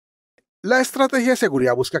La estrategia de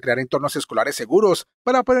seguridad busca crear entornos escolares seguros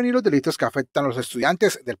para prevenir los delitos que afectan a los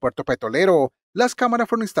estudiantes del puerto petrolero. Las cámaras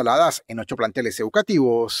fueron instaladas en 8 planteles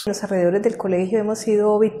educativos. Los alrededores del colegio hemos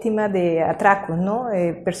sido víctimas de atracos, ¿no?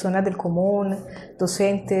 Personas del común,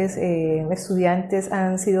 docentes, estudiantes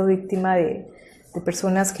han sido víctimas de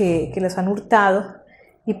personas que los han hurtado.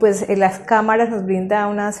 Y pues las cámaras nos brinda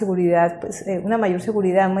una seguridad, pues, una mayor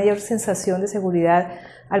seguridad, mayor sensación de seguridad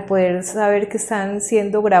al poder saber que están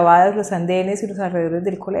siendo grabadas los andenes y los alrededores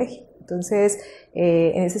del colegio. Entonces,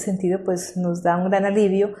 en ese sentido, pues nos da un gran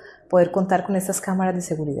alivio poder contar con estas cámaras de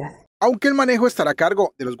seguridad. Aunque el manejo estará a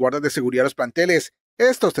cargo de los guardas de seguridad de los planteles,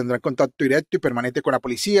 estos tendrán contacto directo y permanente con la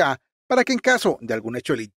policía para que en caso de algún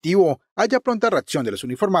hecho delictivo haya pronta reacción de los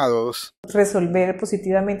uniformados. Resolver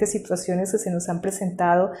positivamente situaciones que se nos han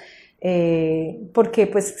presentado porque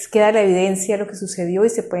pues queda la evidencia de lo que sucedió y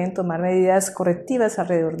se pueden tomar medidas correctivas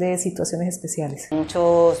alrededor de situaciones especiales.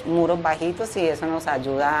 Muchos muros bajitos y eso nos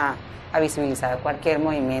ayuda a visibilizar cualquier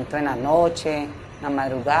movimiento en la noche, en la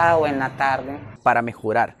madrugada o en la tarde. Para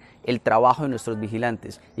mejorar el trabajo de nuestros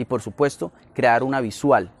vigilantes y por supuesto crear una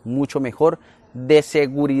visual mucho mejor de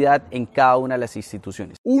seguridad en cada una de las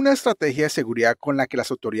instituciones. Una estrategia de seguridad con la que las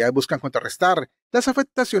autoridades buscan contrarrestar las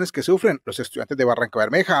afectaciones que sufren los estudiantes de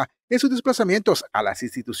Barrancabermeja en sus desplazamientos a las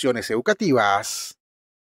instituciones educativas.